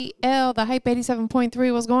The Hype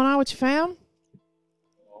 87.3. What's going on with you, fam?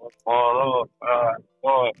 What's going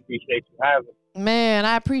on? Appreciate you having me. Man,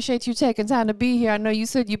 I appreciate you taking time to be here. I know you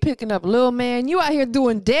said you're picking up Lil Man. You out here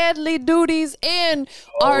doing deadly duties and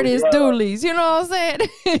artist duties. You know what I'm saying?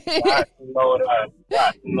 Got to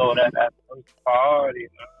know that. That's a priority,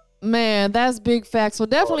 man. Man, that's big facts. Well,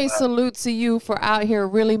 definitely salute to you for out here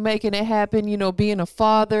really making it happen, you know, being a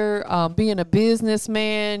father, being a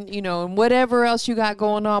businessman, you know, and whatever else you got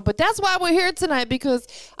going on. But that's why we're here tonight, because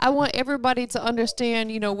I want everybody to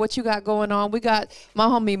understand, you know, what you got going on. We got my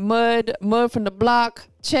homie Mud from the block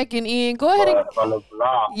checking in. Go ahead and From the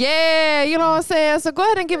block. yeah, you know what I'm saying? So go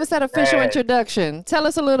ahead and give us that official introduction. Tell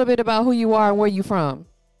us a little bit about who you are and where you from.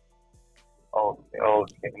 Okay.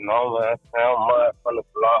 No, man. I'm Mud from the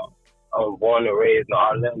block. I was born and raised in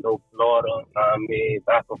Orlando, Florida. You know what I mean?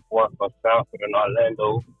 Back and forth from Sanford and Orlando. You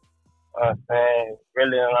know what I'm saying?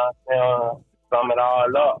 Really, you know what I'm saying? Sum it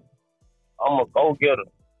all up. I'm a go-getter. You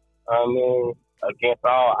know what I mean? Against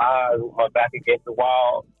all odds, with my back against the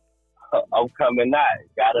wall, I'm coming out.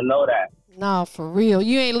 Gotta know that. Nah, for real.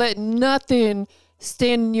 You ain't letting nothing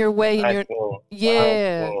stand in your way. And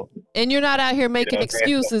and you're not out here making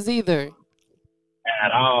excuses either.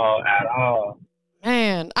 At all.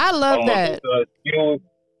 Man, I love that.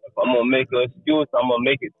 If I'm going to make an excuse, I'm going to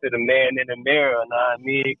make it to the man in the mirror, you know what I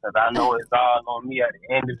mean? Because I know it's all on me at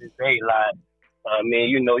the end of the day. Like, I mean,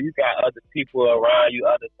 you know, you got other people around you,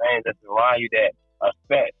 other things that's around you that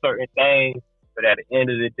affect certain things. But at the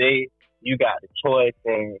end of the day, you got the choice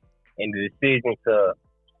and the decision to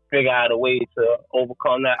figure out a way to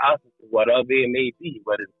overcome that obstacle, whatever it may be,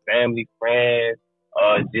 whether it's family, friends,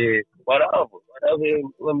 just whatever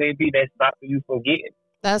it may be that's stopping you from getting.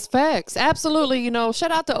 That's facts. Absolutely. You know,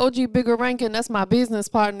 shout out to OG Bigger Rankin. That's my business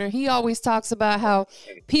partner. He always talks about how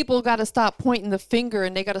people got to stop pointing the finger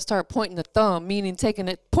and they got to start pointing the thumb, meaning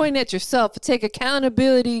pointing at yourself, take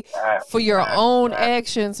accountability for your own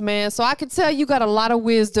actions, man. So I could tell you got a lot of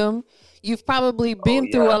wisdom. You've probably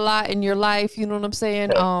been through a lot in your life. You know what I'm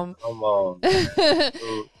saying? Come on.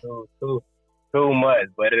 Too much,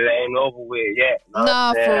 but it ain't over with yet.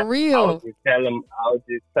 Nah, for real. I was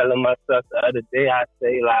just telling myself the other day, I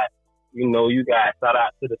say, like, you know, you got shout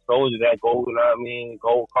out to the soldiers that go, you know what I mean,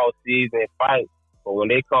 go across seas and fight. But when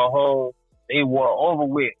they come home, they war over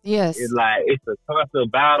with. Yes. It's like, it's a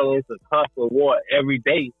constant battle, it's a constant war every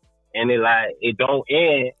day. And it don't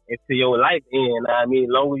end until your life ends. You know what I mean?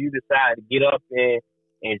 Long as you decide to get up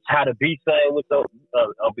and try to be something with or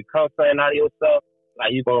become something out of yourself,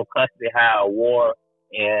 like, you're going to constantly have war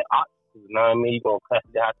and obstacles, you know what I mean? You're going to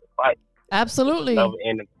constantly have to fight. Absolutely.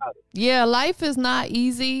 Yeah, life is not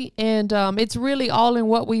easy, and it's really all in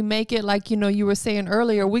what we make it. Like, you know, you were saying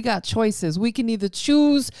earlier, we got choices. We can either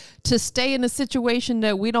choose to stay in a situation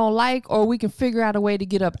that we don't like, or we can figure out a way to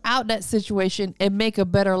get up out that situation and make a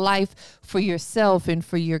better life for yourself and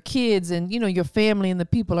for your kids and, you know, your family and the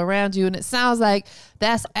people around you. And it sounds like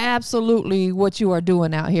that's absolutely what you are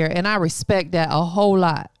doing out here, and I respect that a whole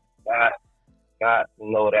lot. Got to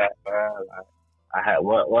know that, man.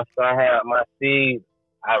 Once I had my seed,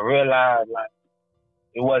 I realized, like,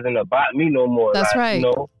 it wasn't about me no more. That's like, right.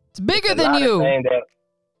 You know, it's bigger than you. That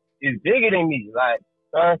it's bigger than me. Like,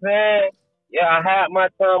 you know what I'm saying? Yeah, I had my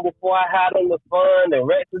time before. I had them the fun, the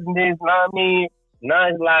recklessness, you know what I mean? Now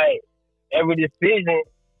it's like every decision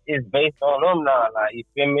is based on them now. Like, you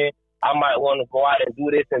feel me? I might want to go out and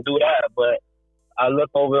do this and do that, but I look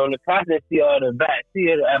over on the passenger seat or the back seat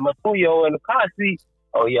at my 2-year-old in the car seat.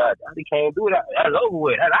 Oh, yeah, Daddy can't do that. That's over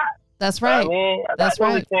with. That's right. I mean, that's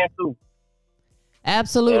right. Too.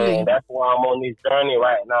 Absolutely. And that's why I'm on this journey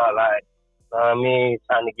right now. Like, you know what I mean?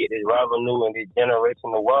 Trying to get this revenue and this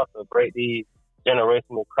generational wealth and break these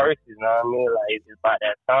generational curses. You know what I mean? Like, it's just about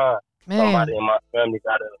that time. Man. Somebody in my family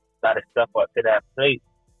gotta step up to that place.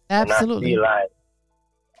 Absolutely. And I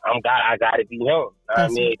feel like I gotta be him. You know what I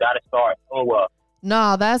mean? Gotta start somewhere.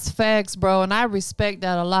 No, that's facts, bro. And I respect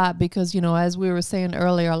that a lot because, you know, as we were saying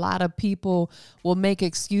earlier, a lot of people will make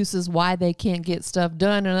excuses why they can't get stuff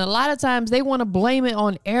done. And a lot of times they want to blame it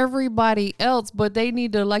on everybody else, but they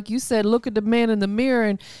need to, like you said, look at the man in the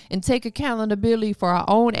mirror and take accountability for our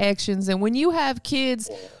own actions. And when you have kids,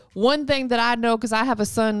 one thing that I know, because I have a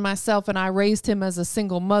son myself and I raised him as a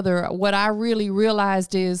single mother, what I really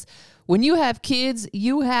realized is when you have kids,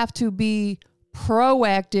 you have to be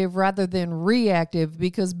proactive rather than reactive,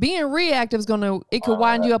 because being reactive is it could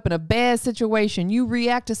wind you up in a bad situation. You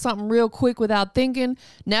react to something real quick without thinking,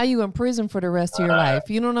 now you in prison for the rest of your life.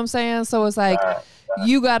 You know what I'm saying? So it's like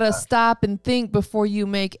you got to stop and think before you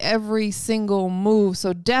make every single move.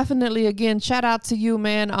 So definitely, again, shout out to you,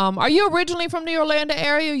 man. Are you originally from the Orlando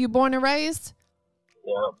area? You born and raised?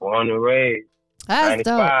 Yeah, born and raised. That's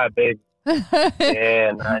dope. 95, baby.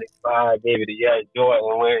 Yeah, 95, baby. The young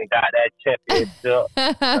Jordan went and got that championship.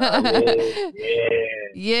 I mean, yeah.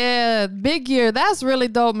 Yeah, big year. That's really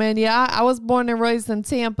dope, man. Yeah, I was born and raised in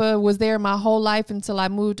Tampa, was there my whole life until I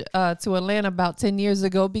moved to Atlanta about 10 years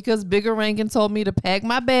ago because Bigger Rankin told me to pack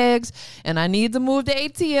my bags and I need to move to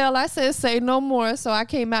ATL. I said, say no more. So I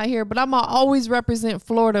came out here, but I'm going to always represent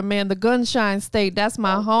Florida, man. The Gunshine State. That's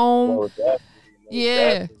my home. Most definitely, most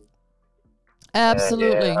Yeah, definitely. Yeah.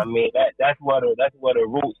 absolutely. I mean, that's where the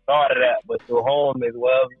root started at. But your home is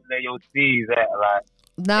wherever you lay your seeds at, like,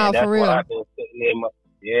 Nah, and for that's what real. I've been putting in my.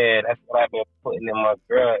 Yeah, that's what I've been putting in my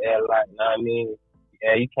girl. And like, know what I mean,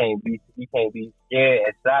 yeah, you can't be scared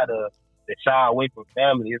and try to shy away from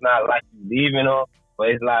family. It's not like you leaving them, but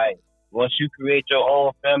it's like once you create your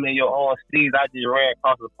own family, your own seeds. I just ran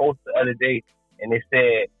across a post the other day, and it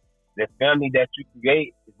said the family that you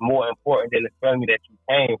create is more important than the family that you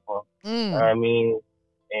came from. Mm. I mean,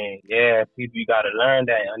 and yeah, people, you gotta learn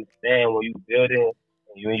that and understand when you building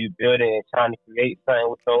and trying to create something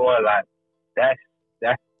with someone, like that's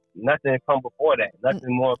nothing come before that.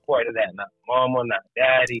 Nothing more important than that. Not mama, not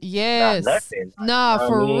daddy, not Yes. nothing. Like, you Nah, know what I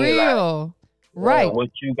for mean? Like, real. yeah, Right. what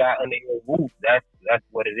you got under your roof, that's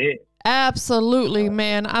what it is. Absolutely,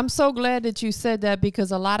 man. I'm so glad that you said that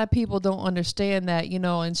because a lot of people don't understand that,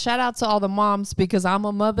 and shout out to all the moms because I'm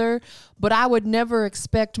a mother, but I would never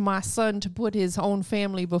expect my son to put his own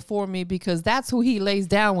family before me because that's who he lays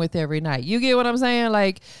down with every night. You get what I'm saying?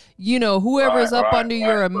 Like, whoever's Right, up right, under right.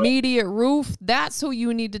 your But immediate roof, that's who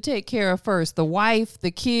you need to take care of first. The wife, the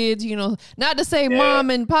kids, not to say yeah, mom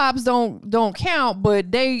and pops don't count,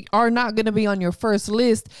 but they are not going to be on your first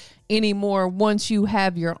list anymore once you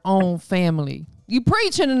have your own family. You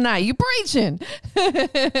preaching tonight. You preaching. yeah,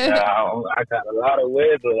 I got a lot of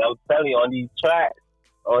wisdom. I'm telling you, on these tracks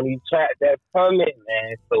that's coming,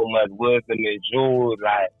 man, so much wisdom and jewels,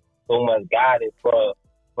 like so much guidance for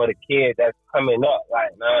the kids that's coming up.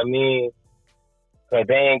 Like, know what I mean? Cause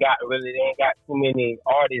they ain't got too many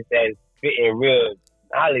artists that's spitting real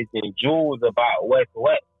knowledge and jewels about what's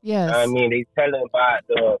what. I Yes. mean, they telling about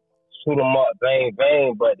the shoot 'em up, bang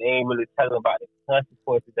bang, but they ain't really telling about the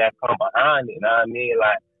consequences that come behind it. Know what I mean?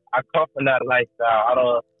 Like, I come from that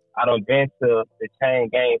lifestyle. I don't been to the chain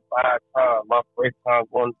gang 5 times. My first time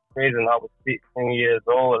going to prison, I was 16 years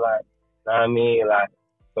old. Like, know what I mean? Like,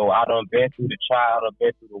 so I done been through the trial, I done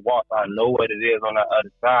been through the walk. I know what it is on the other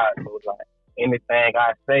side. So it's like anything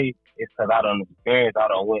I say is because I done experienced, I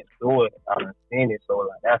done went through it, I done seen it. So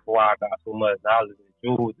like that's why I got so much knowledge and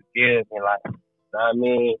jewels to give. And like, know what I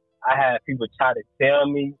mean, I had people try to tell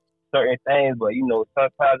me certain things, but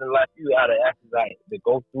sometimes in life you gotta actually like to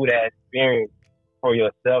go through that experience for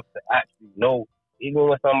yourself to actually know. Even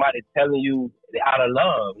when somebody telling you out of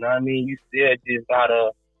love, know what I mean, you still just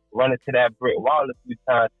gotta run into that brick wall a few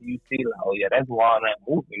times till you see like, oh yeah, that's why I'm not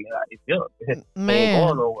moving. Like, it's just it ain't going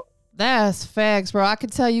Man. nowhere. That's facts, bro. I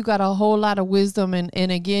could tell you got a whole lot of wisdom. And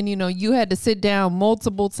again, you had to sit down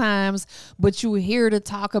multiple times, but you were here to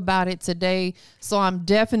talk about it today. So I'm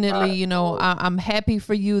definitely, Right. So I'm happy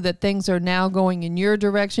for you that things are now going in your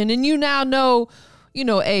direction. And you now know,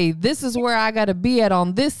 hey, this is where I got to be at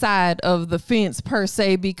on this side of the fence per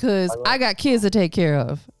se, because I got kids to take care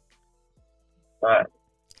of. right.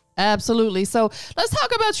 Absolutely. So let's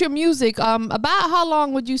talk about your music. About how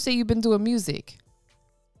long would you say you've been doing music?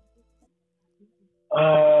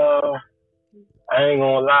 I ain't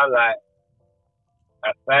gonna lie, like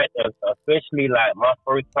I fact officially like my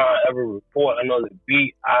first time ever recording on the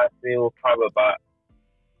beat, I feel probably about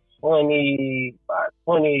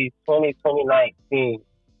 2019,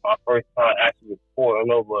 my first time actually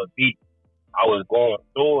recording over a beat. I was going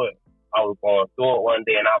through it. One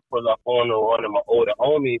day, and I pulled up on one of my older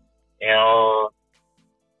homies, and hold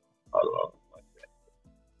on,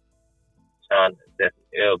 trying to set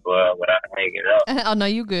the earbud without hanging up. Oh, no,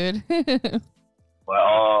 you good. But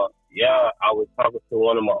yeah, I was talking to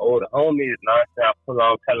one of my older homies, and I pull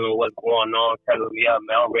on, telling him what's going on, telling him, yeah,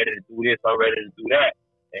 man, I'm ready to do this, I'm ready to do that.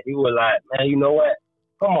 And he was like, man, you know what?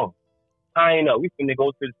 Come on, I ain't know. We finna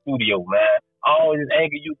go to the studio, man. All this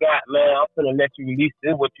anger you got, man, I'm finna let you release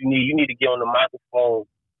this. What you need? You need to get on the microphone.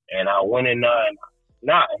 And I went in there, and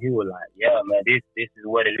he was like, yeah, man, this is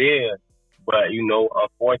what it is. But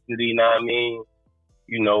unfortunately, you know what I mean.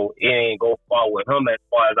 It ain't go far with him as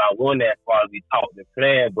far as I wanted, as far as we talked and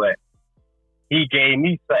planned. But he gave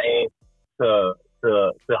me something to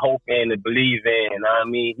hope in and believe in. You know what I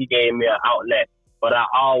mean? He gave me an outlet. But I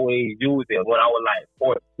always used it. When I was like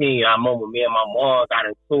 14, I remember me and my mom got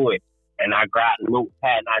into it. And I grabbed a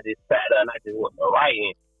notepad and I just sat there and I just went to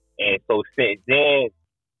writing. And so since then,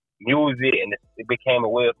 music, and it became a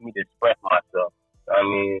way for me to express myself. I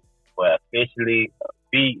mean, but officially,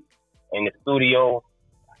 beat in the studio,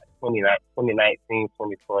 2019,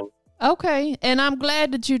 2020. Okay. And I'm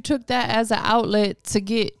glad that you took that as an outlet to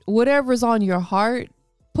get whatever's on your heart,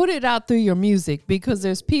 put it out through your music, because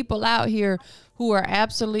there's people out here who are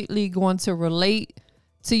absolutely going to relate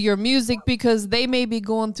to your music because they may be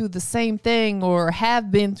going through the same thing or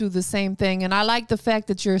have been through the same thing. And I like the fact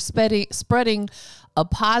that you're spreading a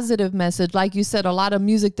positive message. Like you said, a lot of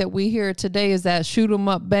music that we hear today is that shoot 'em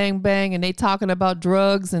up, bang, bang, and they talking about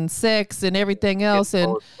drugs and sex and everything else.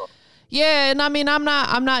 And yeah, and I mean, I'm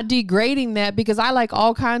not degrading that, because I like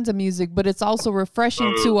all kinds of music, but it's also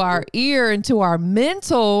refreshing to our ear and to our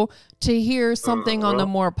mental to hear something on the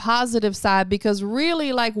more positive side, because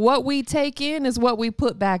really, like, what we take in is what we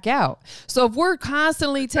put back out. So if we're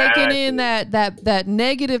constantly taking in that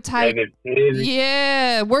negative type,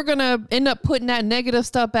 yeah, we're gonna end up putting that negative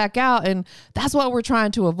stuff back out, and that's what we're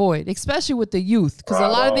trying to avoid, especially with the youth, because a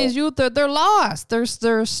lot of these youth they're lost,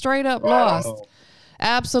 they're straight up lost.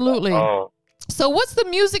 Absolutely. So what's the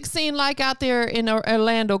music scene like out there in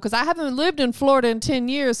Orlando? Because I haven't lived in Florida in 10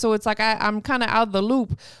 years, so it's like I'm kind of out of the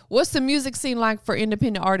loop. What's the music scene like for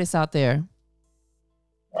independent artists out there?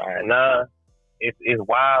 Right now, it's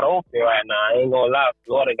wide open right now. I ain't gonna lie,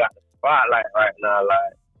 Florida got the spotlight right now.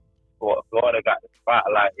 Like, Florida got the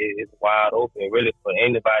spotlight. It's wide open, really, for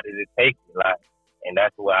anybody to take it. Like, and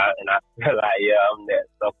that's why I feel like, yeah, I'm that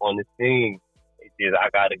stuff on the scene. I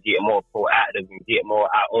got to get more proactive and get more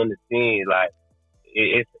out on the scene. Like,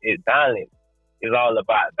 it's balance. It's all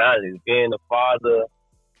about balance. Being a father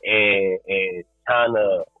and trying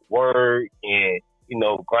to work and,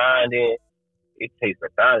 grinding, it takes a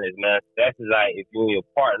balance, man. That's like if you and your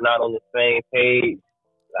partner not on the same page,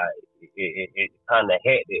 like, it's kind of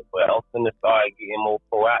hectic. But I'm finna start getting more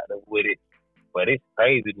proactive with it. But it's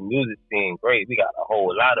crazy. The music scene great. We got a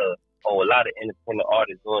whole lot of independent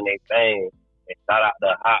artists doing their thing. And shout out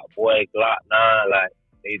to Hot Boy Glock 9. Like,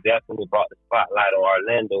 they definitely brought the spotlight on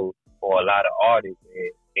Orlando for a lot of artists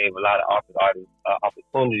and gave a lot of artists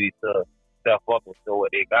opportunity to step up and show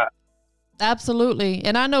what they got. Absolutely.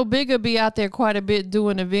 And I know Bigger be out there quite a bit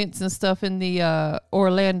doing events and stuff in the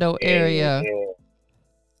Orlando area.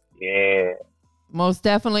 Yeah. Most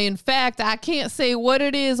definitely. In fact, I can't say what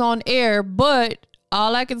it is on air, but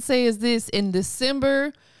all I can say is this: in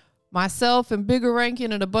December, myself and Bigger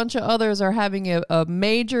Rankin and a bunch of others are having a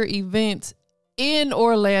major event in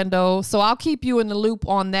Orlando. So I'll keep you in the loop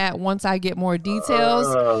on that once I get more details.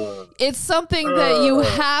 It's something that you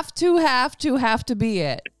have to be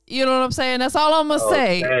at. You know what I'm saying? That's all I'm going to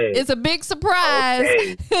say. It's a big surprise.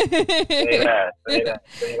 Okay. Say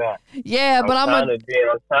that. Yeah, but I'm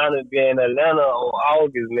trying to be in Atlanta on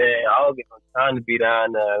August, man. I'm trying to be down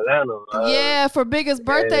in Atlanta, man. Yeah, for Biggest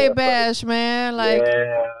birthday bash, man. Like,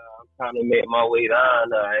 yeah. Trying to make my way down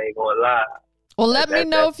there. I ain't gonna lie. Well, let me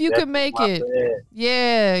know if you can make it.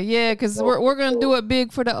 Yeah, because we're going to do it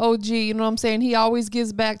big for the OG. You know what I'm saying? He always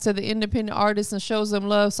gives back to the independent artists and shows them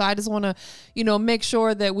love. So I just want to, make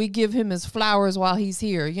sure that we give him his flowers while he's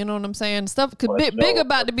here. You know what I'm saying? Stuff Big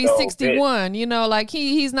about to be 61. Like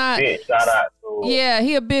he's not. Shout out to him. Yeah,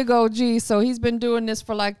 he a big OG. So he's been doing this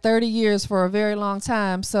for like 30 years, for a very long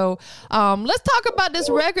time. So let's talk about this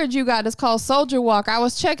record you got. It's called Soldier Walk. I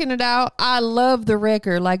was checking it out. I love the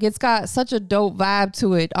record. Like, it's got such a dope vibe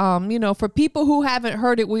to it. For people who haven't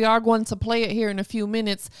heard it, we are going to play it here in a few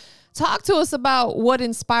minutes. Talk to us about what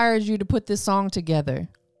inspired you to put this song together.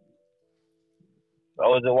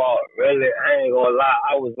 Soldier Walk, really, I ain't gonna lie,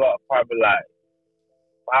 I was up probably like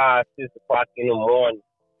 5, 6 o'clock in the morning,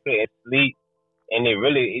 couldn't sleep, and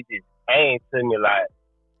it just came to me like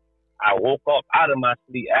I woke up out of my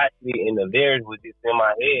sleep actually, and the lyrics was just in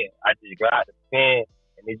my head. I just grabbed the pen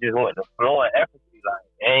and it just went to flowing effortlessly. Like,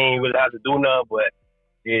 I ain't really have to do nothing but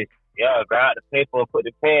just grab the paper and put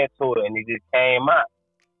the pen to it, and it just came out.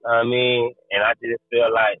 I mean, and I just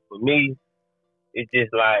feel like for me, it's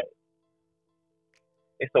just like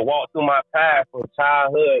it's a walk through my path from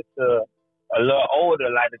childhood to a little older,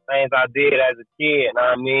 like the things I did as a kid. You know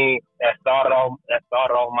what I mean? That started off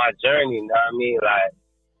my journey. You know what I mean? Like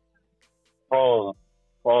from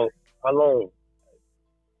how long?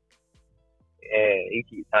 Yeah, he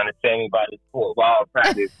keeps trying to tell me about his football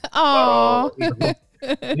practice. Oh, he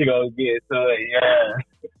gonna get to it.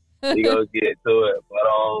 Yeah, he gonna get to it. But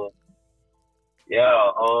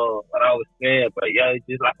what I was saying. But yeah, it's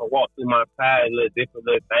just like a walk through my path, different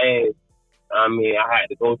little things. I mean, I had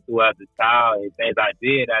to go through as a child, and things I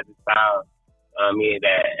did as a child. I mean,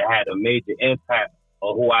 that had a major impact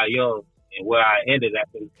on who I am and where I ended up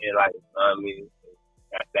in life. I mean,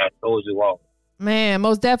 that's that Soldier Walk. Man,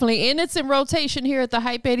 most definitely. And it's in rotation here at the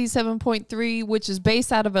Hype 87.3, which is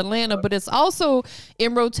based out of Atlanta, but it's also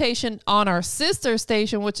in rotation on our sister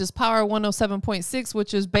station, which is Power 107.6,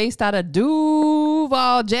 which is based out of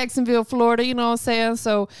Duval, Jacksonville, Florida. You know what I'm saying?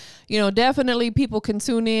 So, definitely people can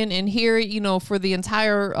tune in and hear it, for the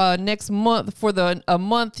entire next month, for a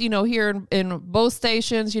month, here in both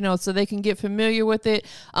stations, so they can get familiar with it.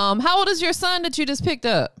 How old is your son that you just picked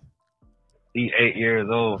up? He's 8 years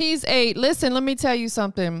old. He's 8. Listen, let me tell you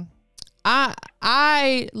something.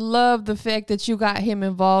 I love the fact that you got him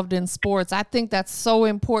involved in sports. I think that's so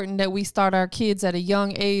important that we start our kids at a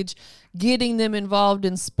young age, getting them involved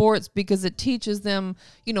in sports, because it teaches them,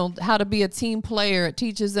 how to be a team player. It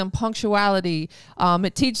teaches them punctuality.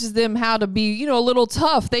 It teaches them how to be, a little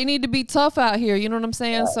tough. They need to be tough out here. You know what I'm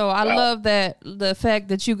saying? So I love the fact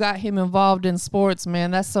that you got him involved in sports,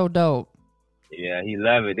 man. That's so dope. Yeah, he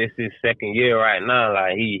love it. This is his second year right now.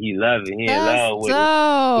 Like he love it. He in love with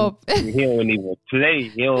dope. it. He don't even play.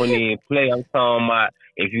 He don't even play. I'm talking about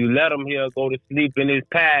if you let him, he'll go to sleep in his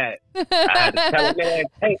pad. I had to tell him, man,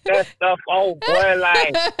 take that stuff off, boy.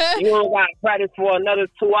 Like you don't got practice for another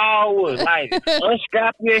 2 hours. Like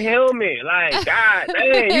unstrap your helmet. Like God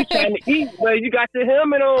damn, you trying to eat, but you got your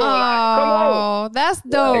helmet on. Like, come on. Oh, that's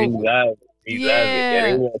dope. Yeah, he love it. He loved it. Yeah,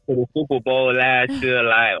 they went to the Super Bowl last year.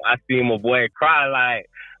 Like, I seen my boy cry. Like,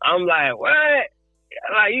 I'm like, what?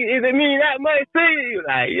 Like, is it mean that much to you?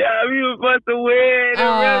 Like, yeah, we was supposed to win. The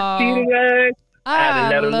ref cheated us. I had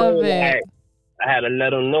to let him know. Like, I had to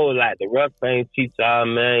let him know. Like, the ref ain't teach y'all,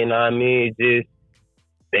 man. You know what I mean? Just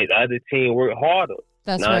the other team work harder.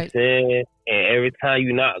 That's you know right. What I'm saying? And every time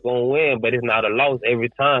you're not gonna win, but it's not a loss every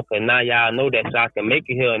time. Cause now y'all know that y'all can make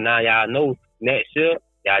it here. And now y'all know next year.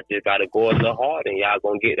 Y'all just gotta go a little hard, and y'all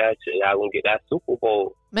gonna get that shit. Y'all gonna get that Super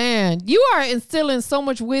Bowl. Man, you are instilling so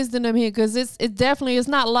much wisdom in here, because it definitely is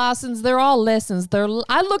not lessons. They're all lessons.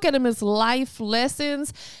 I look at them as life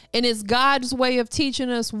lessons, and it's God's way of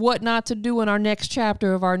teaching us what not to do in our next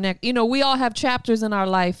chapter of our next. We all have chapters in our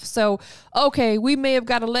life. So, okay, we may have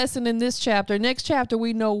got a lesson in this chapter. Next chapter,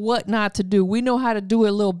 we know what not to do. We know how to do it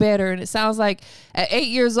a little better. And it sounds like at 8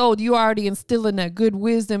 years old, you already instilling that good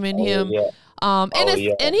wisdom in him. Yeah. And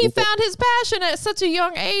he found his passion at such a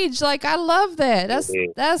young age. Like, I love that.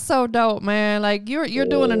 That's so dope, man. Like, you're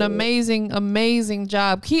doing an amazing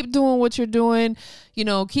job. Keep doing what you're doing.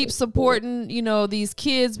 Keep supporting, these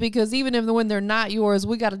kids, because even when they're not yours,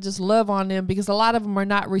 we got to just love on them, because a lot of them are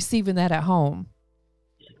not receiving that at home.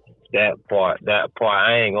 That part.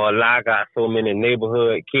 I ain't gonna lie. I got so many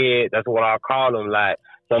neighborhood kids. That's what I call them. Like,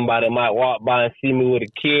 somebody might walk by and see me with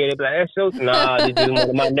a kid. They be like, that's your... Nah, this is one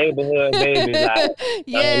of my neighborhood babies. Like,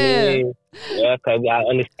 yeah. I mean? Yeah, because I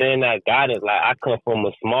understand that guidance. Like, I come from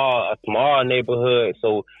a small neighborhood,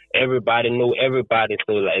 so everybody know everybody.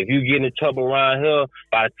 So, like, if you get in trouble around here,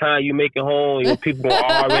 by the time you make it home, your people gonna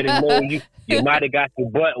already know you. You might have got your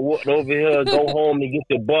butt whooped over here. Go home and get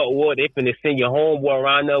your butt whooped. They finna send your homeboy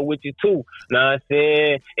around there with you too. Know what I'm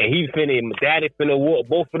saying? And my daddy finna whoop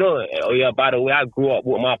both of them. Oh yeah, by the way, I grew up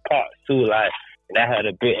with my pops too. Like, that had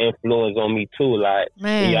a big influence on me too. Like,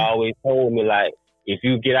 he always told me, like, if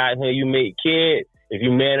you get out here, you make kids. If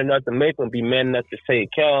you man enough to make them, be man enough to take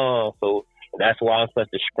care of them. So that's why I'm such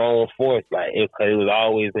a strong force. Like, because it was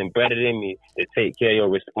always embedded in me to take care of your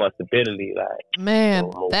responsibility. Like,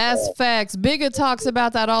 man, that's facts. Bigger talks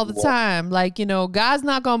about that all the time. Like, God's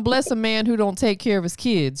not gonna bless a man who don't take care of his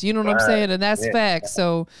kids. You know what I'm saying? And that's facts.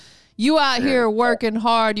 So you out here working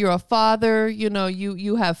hard. You're a father.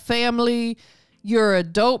 You have family. You're a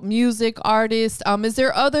dope music artist. Is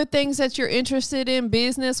there other things that you're interested in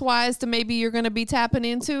business-wise that maybe you're going to be tapping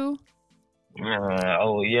into?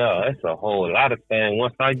 Oh yeah, it's a whole lot of things.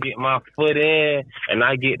 Once I get my foot in and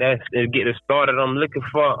I get it started I'm looking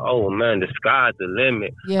for, oh man, the sky's the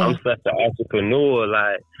limit. Yeah. I'm such an entrepreneur,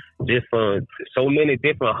 like different, so many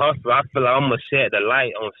different hustles. I feel like I'm gonna shed the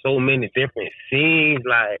light on so many different scenes.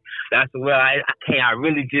 Like, that's where I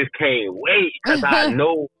really just can't wait, because I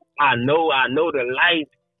know the life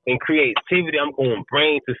and creativity I'm going to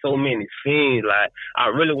bring to so many scenes. Like, I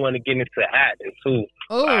really want to get into acting too.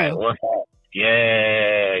 Like,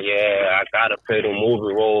 I gotta play the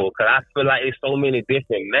movie role, because I feel like there's so many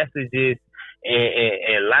different messages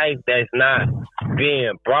in life that's not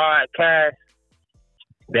being broadcast,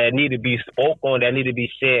 that need to be spoken, that need to be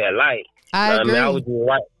shared light. I agree. I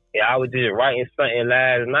was just writing something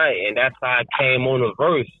last night, and that's how I came on the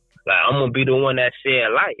verse. Like, I'm gonna be the one that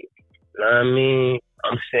shed light. You know what I mean?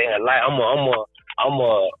 I'm shedding light. I'm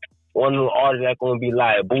a one of the artists that's gonna be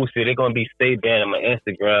like Boosie, they're gonna be stay banned on my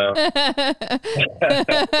Instagram.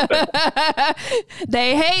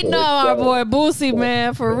 They hating on our boy Boosie,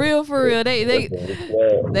 man. For real, for real. They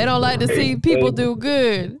don't like to see people do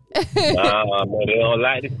good. Nah, man, they don't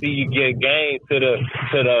like to see you get game to the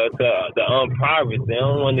unprivate. They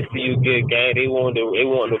don't want to see you get game. They want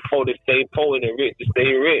the poor to stay poor and the rich to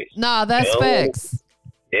stay rich. Nah, that's facts.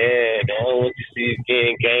 Yeah, they don't want to see you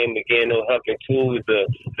getting game to get no helping tools to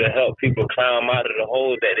help people climb out of the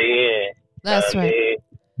hole that they in. That's right.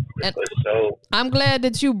 And so, I'm glad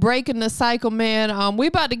that you breaking the cycle, man. We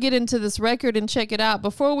about to get into this record and check it out.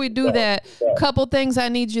 Before we do that, couple things I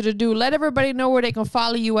need you to do. Let everybody know where they can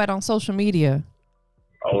follow you at on social media.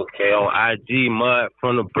 Okay, on IG,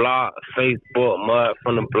 Muddfrmda8locc, Facebook,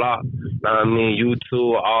 Muddfrmda8locc. I mean,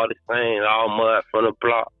 YouTube, all the same, all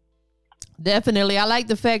Muddfrmda8locc. Definitely. I like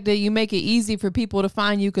the fact that you make it easy for people to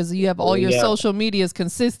find you because you have all your social medias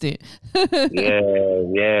consistent.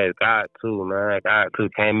 yeah, got to, man. Got to.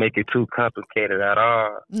 Can't make it too complicated at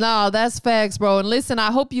all. No, that's facts, bro. And listen,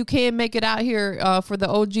 I hope you can make it out here for the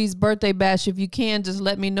OG's birthday bash. If you can, just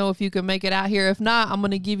let me know if you can make it out here. If not, I'm going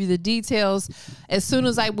to give you the details as soon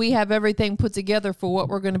as we have everything put together for what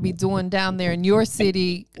we're going to be doing down there in your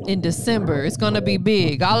city in December. It's going to be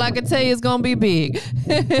big. All I can tell you is going to be big.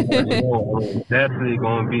 Definitely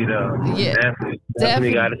gonna be there. Yeah,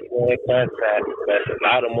 definitely gotta stay in contact. That's a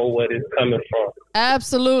lot of more where it's coming from.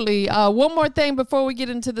 Absolutely. One more thing before we get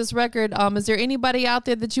into this record. Is there anybody out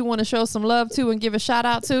there that you want to show some love to and give a shout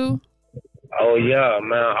out to? Oh yeah,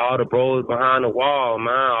 man. All the bros behind the wall,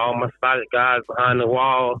 man. All my solid guys behind the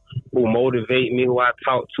wall who motivate me, who I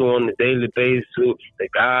talk to on a daily basis, the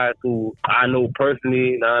guys who I know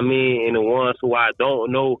personally, you know what I mean, and the ones who I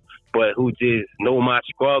don't know, but who just know my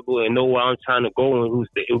struggle and know where I'm trying to go, and who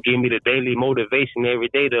give me the daily motivation every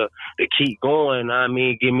day to keep going. You know what I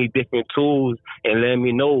mean, give me different tools and let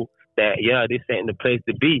me know that, yeah, this ain't the place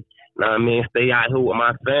to be. You know what I mean? Stay out here with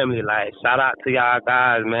my family. Like, shout out to y'all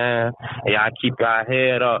guys, man. And y'all keep y'all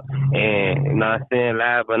head up. And, you know what I'm saying,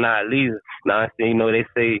 last but not least, you know what I'm saying, you know, they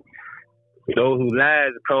say, those who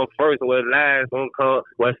last come first, what's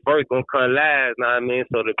first gonna come last, know what I mean?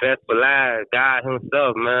 So the best for last, God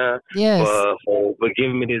himself, man. Yes. For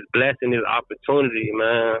giving me this blessing, this opportunity,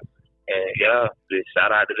 man. And yeah, just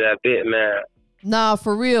shout out to that bit, man. Nah,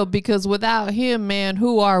 for real, because without him, man,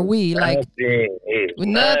 who are we? Like,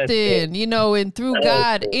 nothing, you know, and through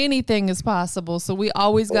God, anything is possible. So we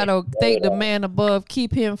always got to thank the man above,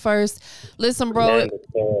 keep him first. Listen, bro,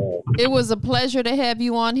 it was a pleasure to have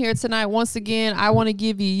you on here tonight. Once again, I want to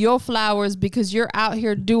give you your flowers because you're out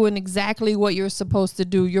here doing exactly what you're supposed to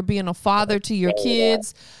do. You're being a father to your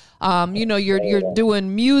kids. You know, you're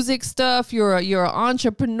doing music stuff. You're an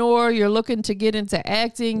entrepreneur. You're looking to get into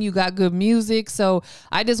acting. You got good music. So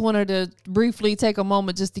I just wanted to briefly take a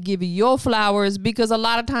moment just to give you your flowers because a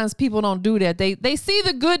lot of times people don't do that. They see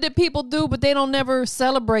the good that people do, but they don't never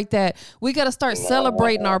celebrate that. We got to start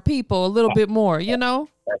celebrating our people a little bit more, you know?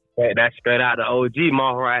 That's straight out the OG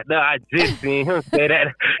mouth right there. I just seen him say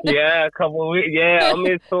that. Yeah, a couple of weeks. Yeah, I'm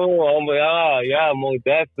in tune. I'm like, oh, yeah, most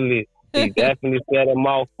definitely. He definitely set him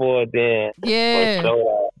off for it then. Yeah.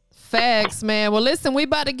 Facts, man. Well, listen, we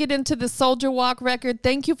about to get into the Soldier Walk record.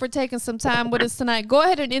 Thank you for taking some time with us tonight. Go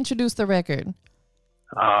ahead and introduce the record.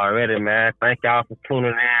 Already, man. Thank y'all for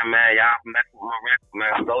tuning in, man. Y'all for messing with my record,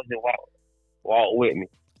 man. Soldier Walk with me.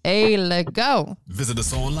 Hey, let go. Visit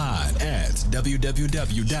us online at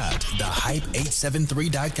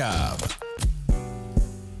www.thehype873.com.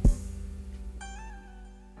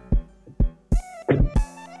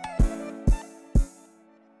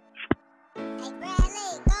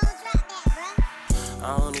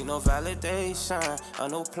 I don't need no validation or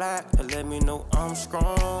no plaque to let me know I'm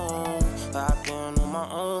strong. I've been on my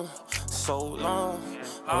own so long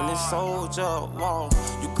on this soldier walk.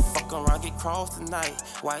 You can fuck around, get crossed tonight.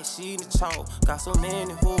 White sheet and chalk, got so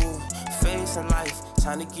many who facing life,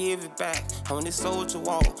 trying to give it back on this soldier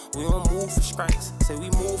walk. We don't move for strikes, say we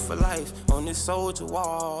move for life on this soldier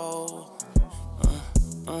walk.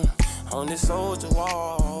 On this soldier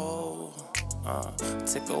walk.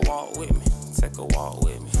 Take a walk with me. Take a walk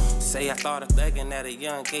with me. Say I started thugging at a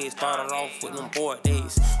young age. Started off with them bored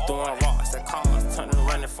days. Throwing rocks at cars, turning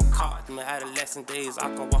running from cars. My adolescent days,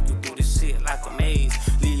 I can walk you through this shit like a maze.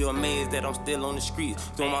 Leave you amazed that I'm still on the streets.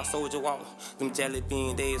 Doing my soldier walk. Them jelly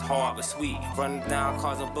bean days, hard but sweet. Running down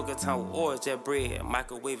cars in Booker Town with oil jet bread.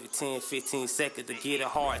 Microwave it 10-15 seconds to get it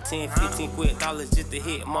hard. 10-15 quick dollars just to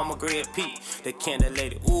hit Mama Greg Pete. The candle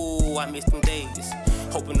lady, ooh, I miss them days.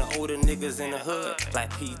 Hoping the older niggas in the hood like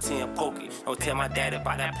P10 and Pokey. Don't tell my daddy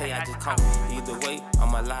about that play I just caught. Either way,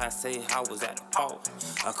 I'ma lie and say I was at the pole.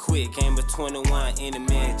 I quit, game of 21 in the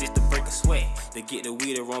man just to break a sweat. To get the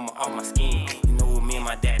weed aroma off my skin. You know me and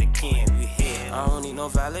my daddy can, we here. I don't need no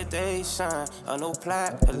validation or no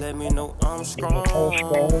plaque to let me know I'm strong.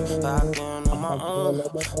 I've been on my own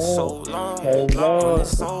so long on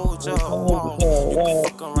this soldier wall. You can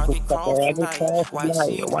fuck around, get crossed tonight. White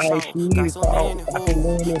sheet, got so many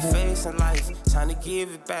hoes facing life, trying to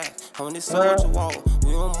give it back on this soldier wall.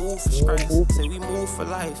 We don't move for strikes, say we move for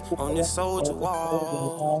life on this soldier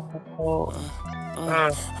wall.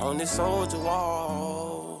 On this soldier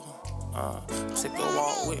wall. Take a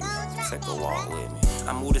walk with me, take a walk with me.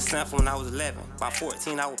 I moved to Sanford when I was 11. By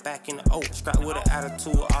 14, I was back in the O. Strapped with an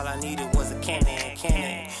attitude, all I needed was a cannon.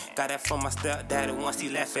 Got that from my stepdaddy once he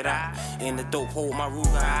left it out. In the dope hole, my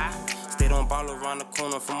Ruger. Stayed on ball around the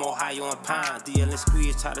corner from Ohio and Pine. DL and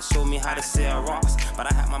Squeeze tried to show me how to sell rocks.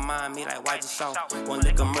 But I had my mind made like white Shaw. One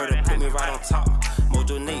lick of murder put me right on top.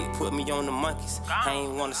 Mojo Nate put me on the monkeys. I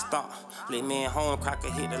ain't wanna stop. Let me in home, cracker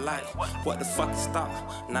hit the light. What the fuck is stop?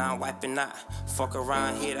 Now I'm wiping out. Fuck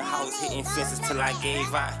around here, the house hitting fences till I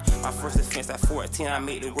gave out. My first offense at 14, I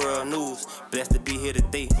made the world news. Blessed to be here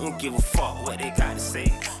today. Don't give a fuck what they got to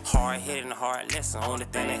say. Hard head and hard lesson. Only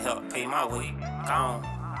thing that helped pay my way. Gone.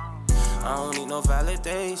 I don't need no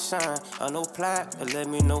validation or no plaque to let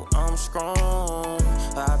me know I'm strong.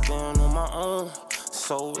 I've been on my own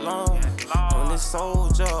so long on this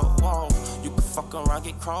soldier wall. You can fuck around,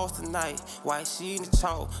 get crossed tonight. White sheet and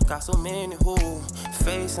chalk, got so many who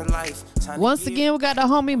facing life. Once again, we got the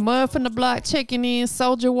homie Mud from the Block checking in.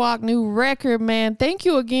 Soldier Walk, new record, man. Thank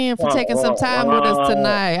you again for taking some time with us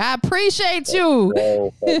tonight. I appreciate you.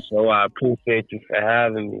 So I appreciate you for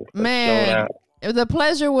having me. Man, the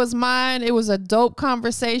pleasure was mine. It was a dope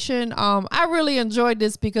conversation. I really enjoyed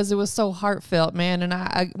this because it was so heartfelt, man. And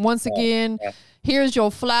I once again, here's your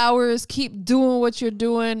flowers. Keep doing what you're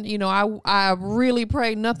doing. You know, I really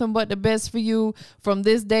pray nothing but the best for you from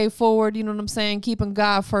this day forward. You know what I'm saying? Keeping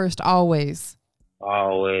God first always.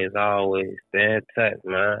 Always. Stay in touch,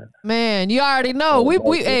 man. Man, you already know. We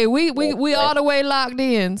all the way locked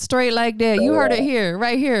in, straight like that. You heard it here,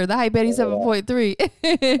 right here, the Hype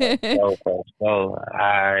 87.3. All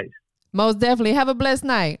right. Most definitely. Have a blessed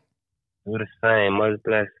night. Do the same. Much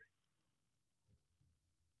blessed.